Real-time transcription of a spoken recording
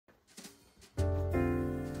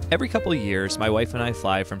Every couple of years, my wife and I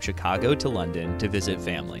fly from Chicago to London to visit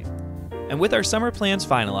family. And with our summer plans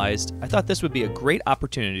finalized, I thought this would be a great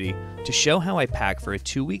opportunity to show how I pack for a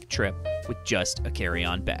 2-week trip with just a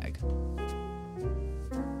carry-on bag.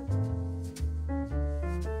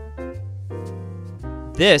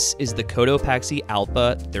 This is the Cotopaxi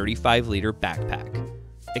Alpa 35-liter backpack.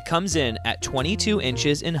 It comes in at 22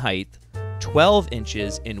 inches in height, 12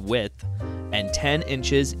 inches in width, and 10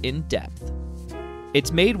 inches in depth.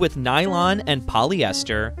 It's made with nylon and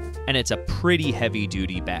polyester, and it's a pretty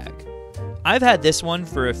heavy-duty bag. I've had this one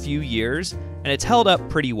for a few years, and it's held up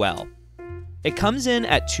pretty well. It comes in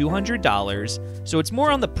at $200, so it's more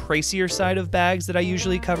on the pricier side of bags that I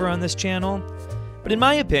usually cover on this channel. But in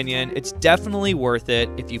my opinion, it's definitely worth it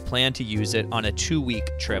if you plan to use it on a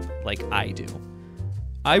 2-week trip like I do.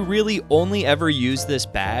 I really only ever use this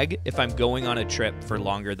bag if I'm going on a trip for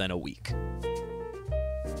longer than a week.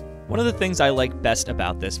 One of the things I like best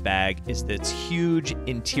about this bag is its huge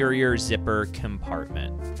interior zipper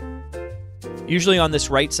compartment. Usually on this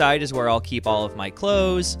right side is where I'll keep all of my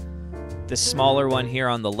clothes. The smaller one here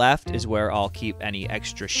on the left is where I'll keep any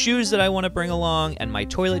extra shoes that I want to bring along and my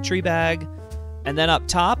toiletry bag. And then up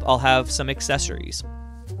top, I'll have some accessories.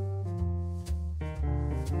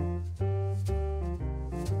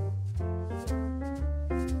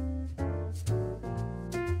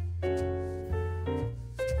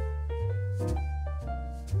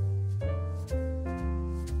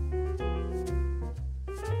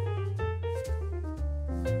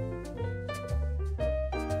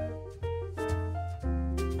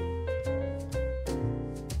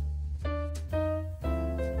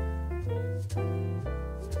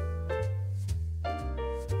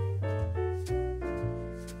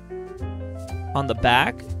 On the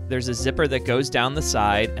back, there's a zipper that goes down the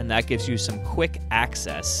side, and that gives you some quick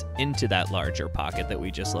access into that larger pocket that we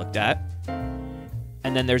just looked at.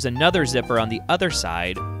 And then there's another zipper on the other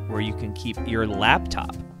side where you can keep your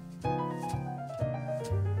laptop.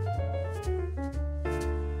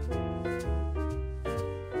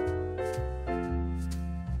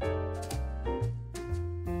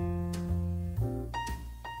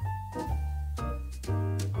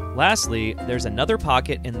 Lastly, there's another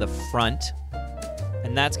pocket in the front,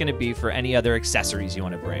 and that's going to be for any other accessories you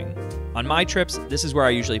want to bring. On my trips, this is where I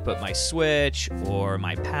usually put my Switch or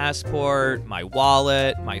my passport, my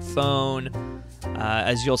wallet, my phone,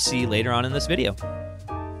 as you'll see later on in this video.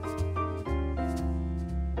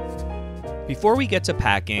 Before we get to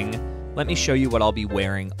packing, let me show you what I'll be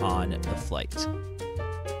wearing on the flight.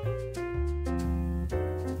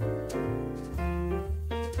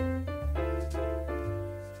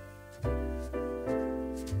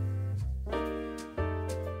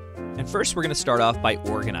 And first, we're going to start off by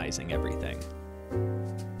organizing everything.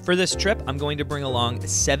 For this trip, I'm going to bring along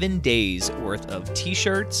 7 days worth of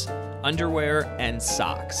t-shirts, underwear, and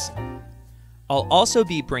socks. I'll also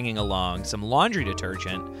be bringing along some laundry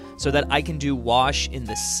detergent so that I can do wash in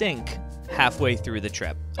the sink halfway through the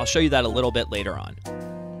trip. I'll show you that a little bit later on.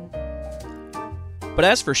 But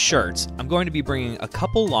as for shirts, I'm going to be bringing a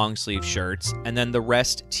couple long sleeve shirts and then the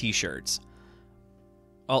rest t-shirts.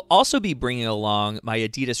 I'll also be bringing along my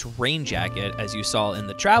Adidas rain jacket, as you saw in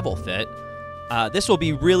the travel fit. This will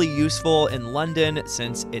be really useful in London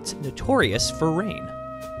since it's notorious for rain.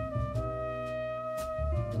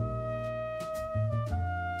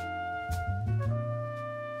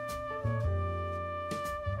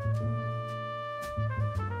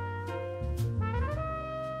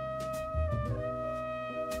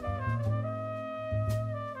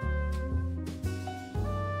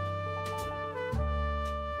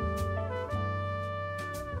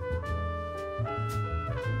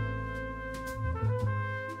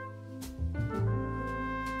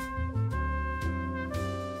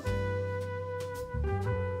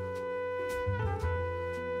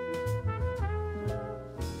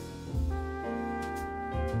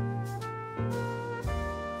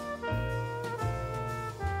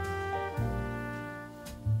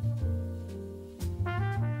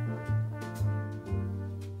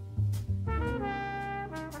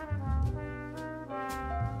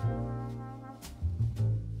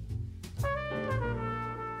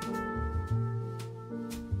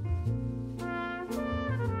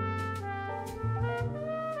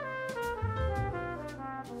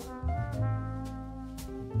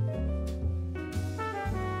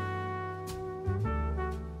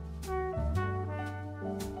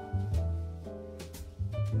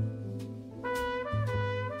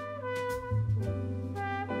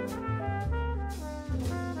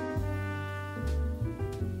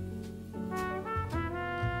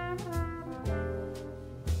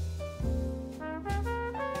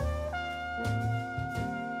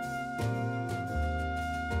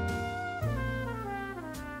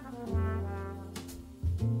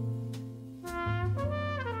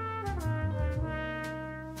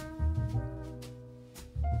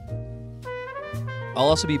 I'll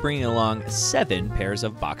also be bringing along 7 pairs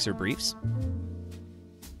of boxer briefs.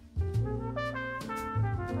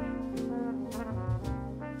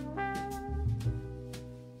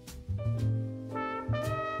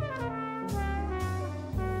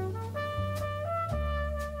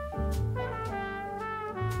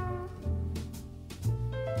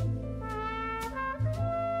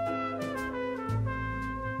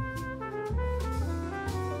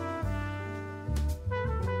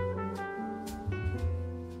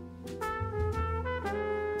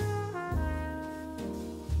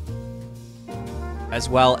 As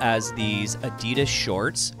well as these Adidas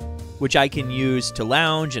shorts, which I can use to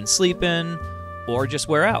lounge and sleep in, or just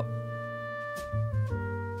wear out.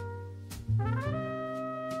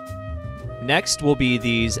 Next will be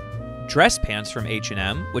these dress pants from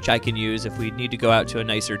H&M, which I can use if we need to go out to a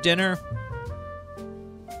nicer dinner.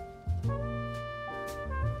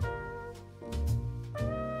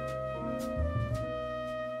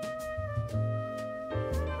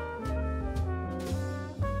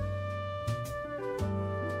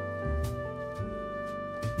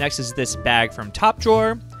 Next is this bag from Top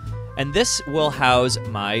Drawer, and this will house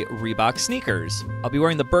my Reebok sneakers. I'll be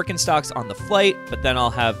wearing the Birkenstocks on the flight, but then I'll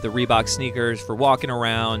have the Reebok sneakers for walking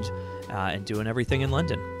around and doing everything in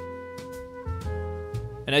London.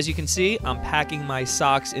 And as you can see, I'm packing my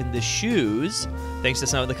socks in the shoes, thanks to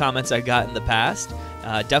some of the comments I got in the past.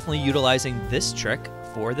 Definitely utilizing this trick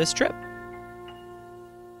for this trip.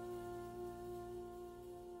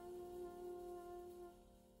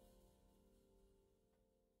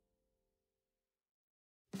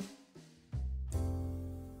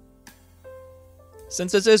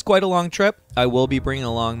 Since this is quite a long trip, I will be bringing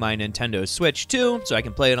along my Nintendo Switch too, so I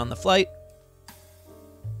can play it on the flight.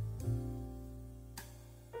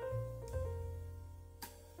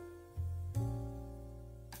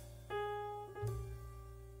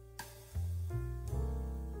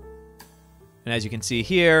 And as you can see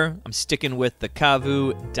here, I'm sticking with the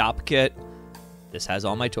Kavu DOP kit. This has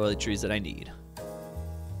all my toiletries that I need.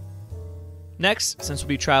 Next, since we'll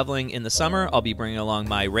be traveling in the summer, I'll be bringing along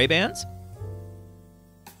my Ray-Bans.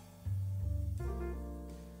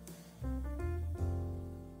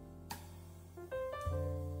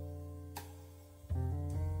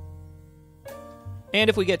 And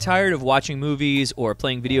if we get tired of watching movies or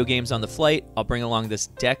playing video games on the flight, I'll bring along this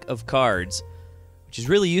deck of cards, which is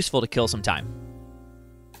really useful to kill some time.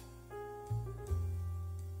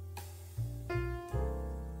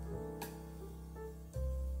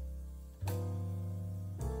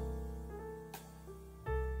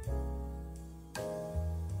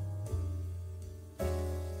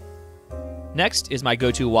 Next is my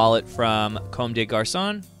go-to wallet from Comme des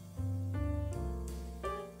Garçons.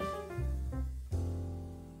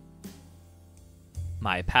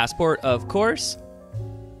 My passport, of course.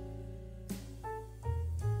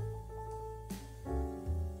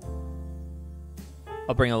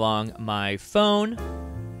 I'll bring along my phone.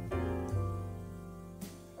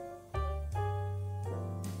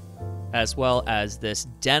 As well as this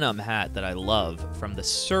denim hat that I love from the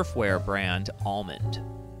surfwear brand Almond.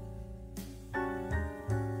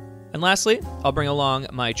 And lastly, I'll bring along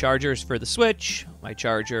my chargers for the Switch, my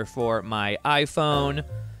charger for my iPhone,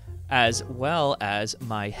 as well as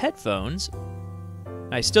my headphones.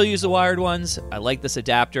 I still use the wired ones. I like this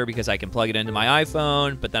adapter because I can plug it into my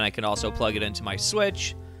iPhone, but then I can also plug it into my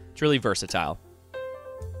Switch. It's really versatile.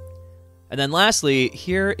 And then lastly,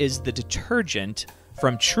 here is the detergent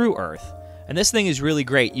from True Earth. And this thing is really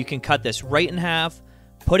great. You can cut this right in half,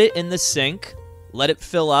 put it in the sink, let it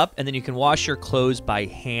fill up, and then you can wash your clothes by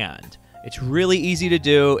hand. It's really easy to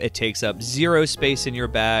do. It takes up 0 space in your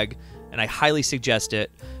bag, and I highly suggest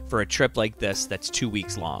it for a trip like this that's 2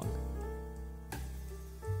 weeks long.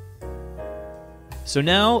 So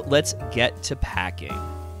now let's get to packing.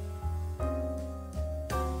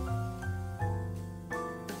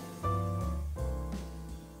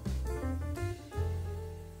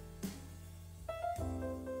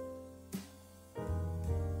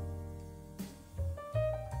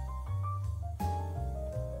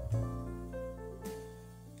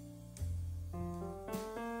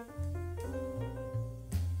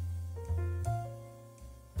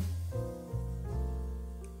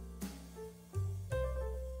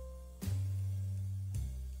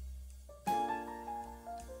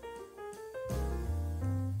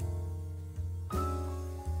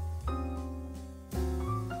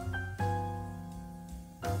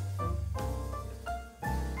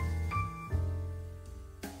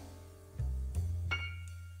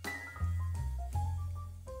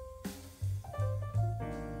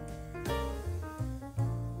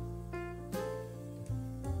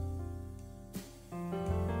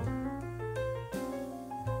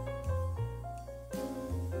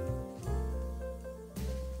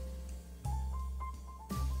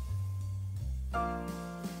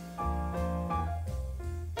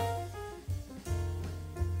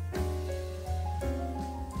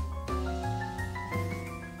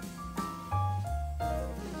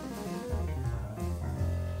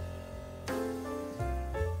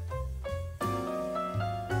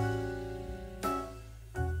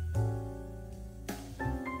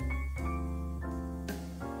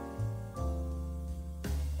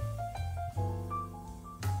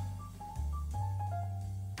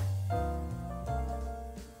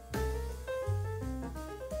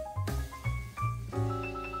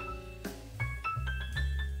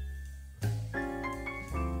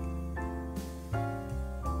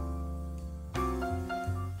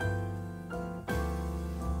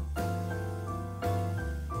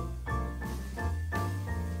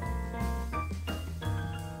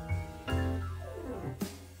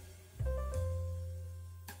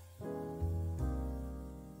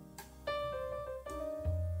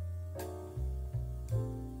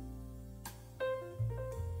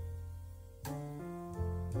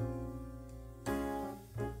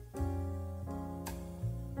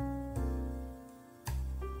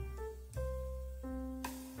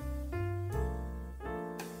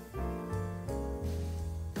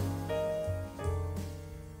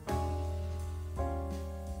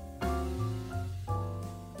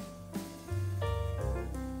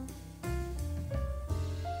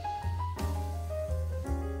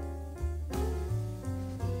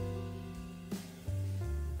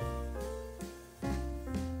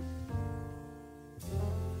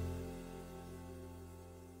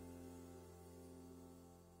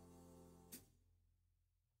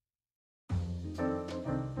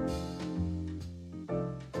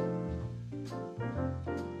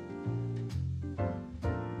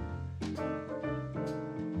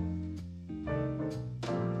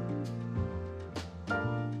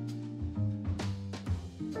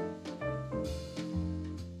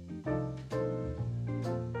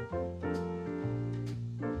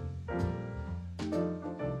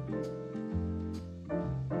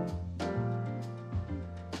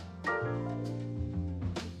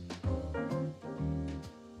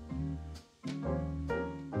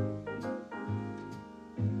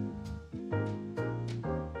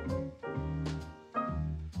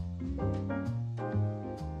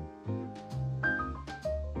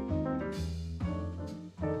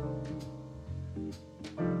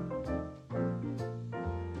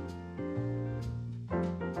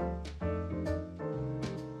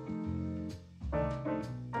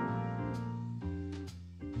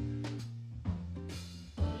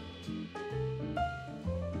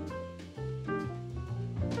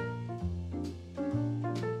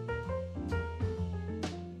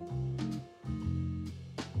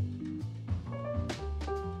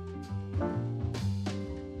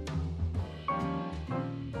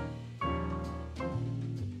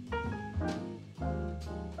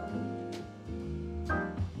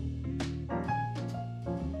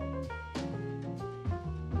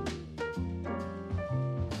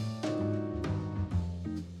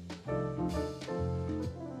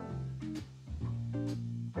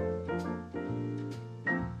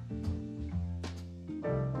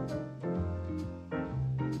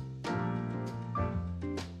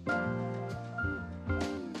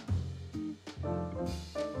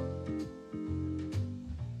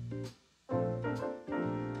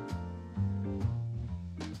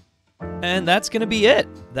 And that's going to be it.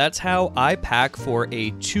 That's how I pack for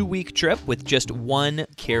a 2-week trip with just one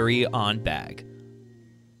carry-on bag.